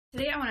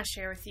Today I want to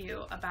share with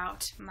you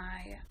about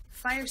my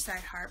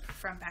Fireside Harp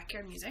from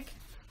Backyard Music.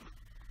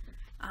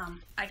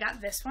 I got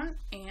this one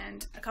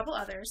and a couple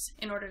others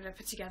in order to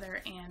put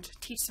together and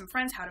teach some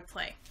friends how to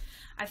play.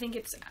 I think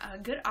it's a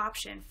good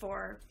option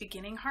for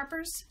beginning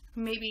harpers,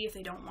 maybe if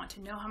they don't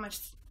know how much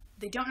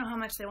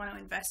they want to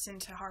invest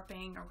into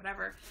harping or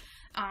whatever.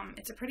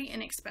 It's a pretty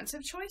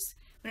inexpensive choice,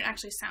 but it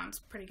actually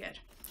sounds pretty good.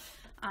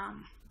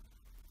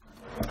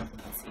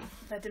 Let's see.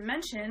 The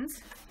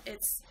dimensions,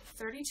 it's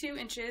 32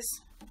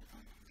 inches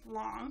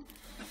long,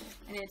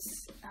 and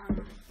it's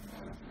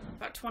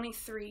about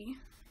 23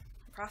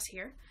 across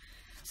here.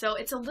 So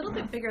it's a little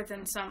bit bigger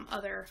than some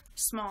other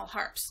small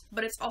harps,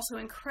 but it's also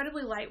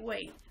incredibly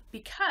lightweight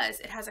because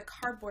it has a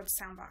cardboard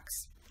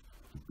soundbox.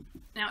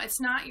 Now,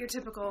 it's not your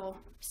typical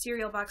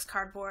cereal box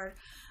cardboard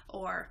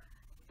or,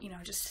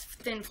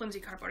 just thin, flimsy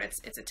cardboard.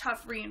 It's a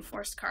tough,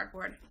 reinforced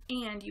cardboard,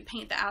 and you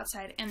paint the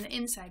outside and the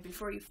inside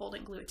before you fold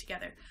and glue it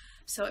together.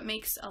 So it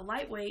makes a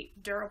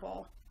lightweight,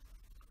 durable,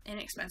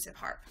 inexpensive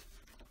harp.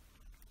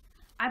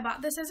 I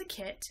bought this as a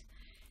kit,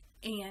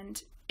 and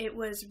it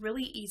was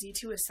really easy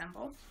to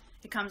assemble.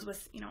 It comes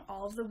with,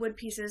 all of the wood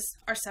pieces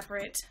are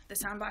separate. The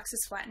soundbox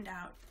is flattened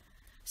out.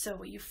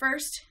 So you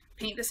first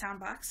paint the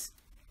soundbox.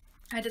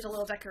 I did a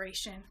little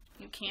decoration.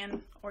 You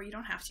can, or you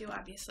don't have to,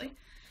 obviously.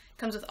 It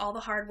comes with all the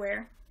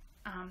hardware.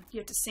 You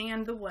have to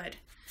sand the wood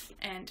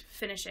and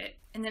finish it.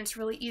 And then it's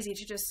really easy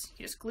to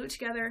just glue it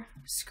together,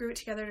 screw it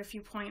together at a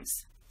few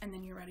points, and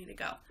then you're ready to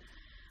go.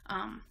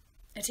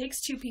 It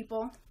takes two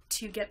people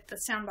to get the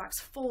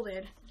soundbox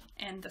folded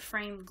and the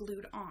frame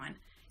glued on,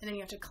 and then you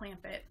have to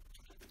clamp it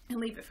and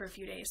leave it for a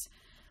few days.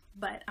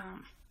 But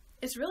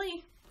it's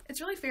really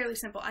fairly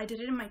simple. I did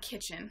it in my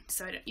kitchen,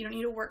 so you don't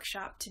need a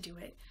workshop to do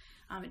it.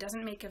 It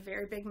doesn't make a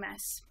very big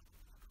mess,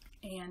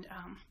 and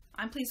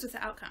I'm pleased with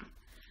the outcome.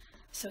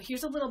 So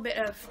here's a little bit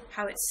of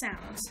how it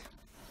sounds.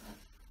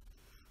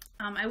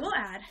 I will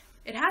add,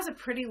 it has a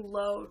pretty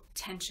low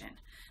tension.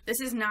 This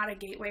is not a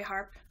gateway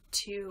harp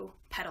to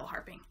pedal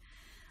harping.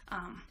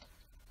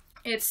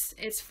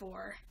 It's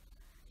for,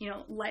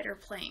 lighter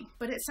playing,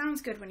 but it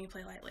sounds good when you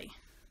play lightly.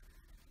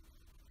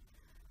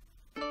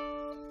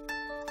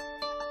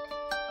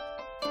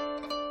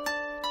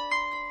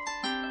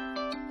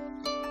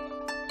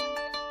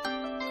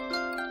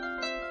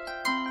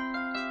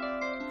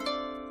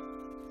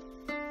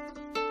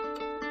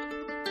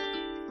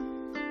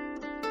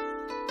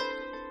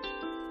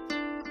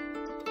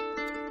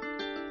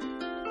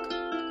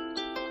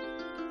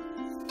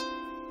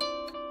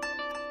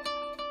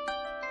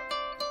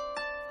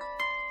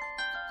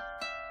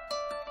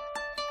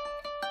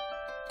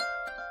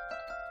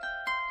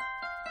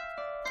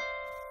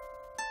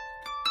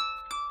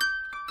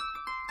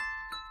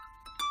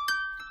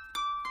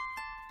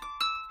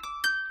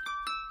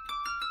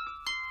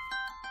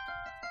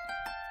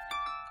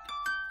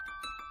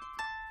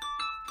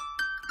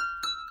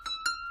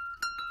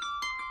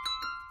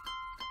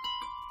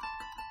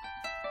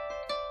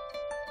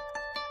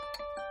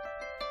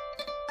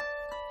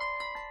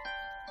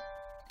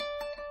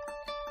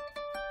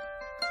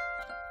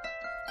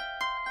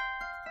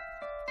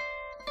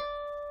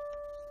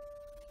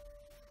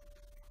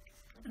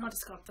 And I'll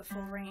just go up the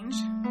full range.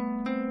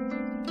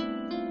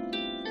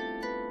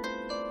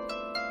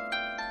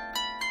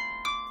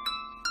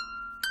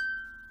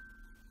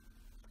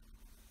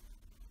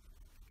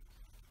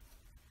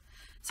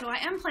 So I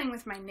am playing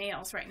with my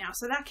nails right now,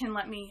 so that can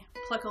let me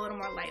pluck a little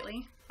more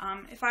lightly.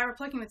 If I were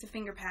plucking with the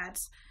finger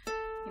pads,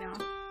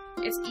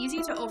 it's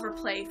easy to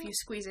overplay if you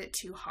squeeze it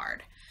too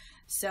hard.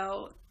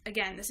 So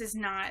again, this is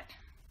not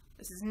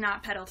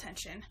pedal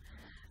tension.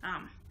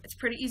 It's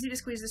pretty easy to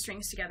squeeze the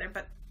strings together,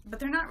 but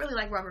they're not really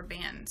like rubber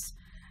bands.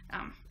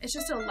 It's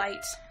just a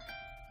light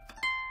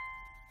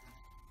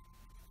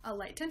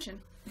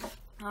tension.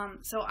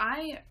 So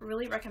I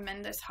really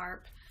recommend this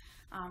harp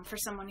for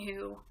someone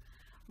who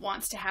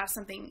wants to have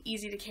something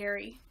easy to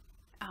carry.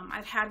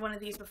 I've had one of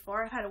these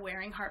before. I've had a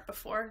wearing harp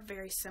before,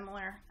 very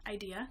similar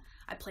idea.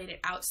 I played it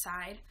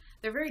outside.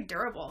 They're very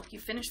durable. You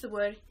finish the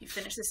wood, you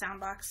finish the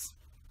soundbox.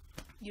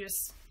 You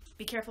just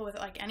be careful with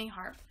it like any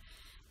harp.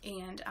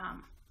 And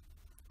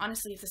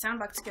honestly, if the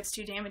soundbox gets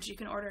too damaged, you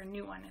can order a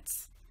new one.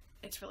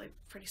 It's really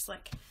pretty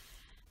slick.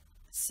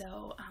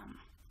 So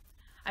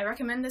I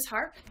recommend this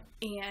harp,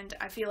 and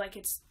I feel like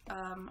it's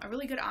a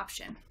really good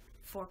option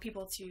for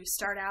people to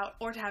start out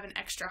or to have an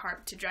extra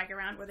harp to drag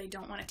around where they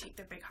don't want to take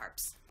their big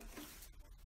harps.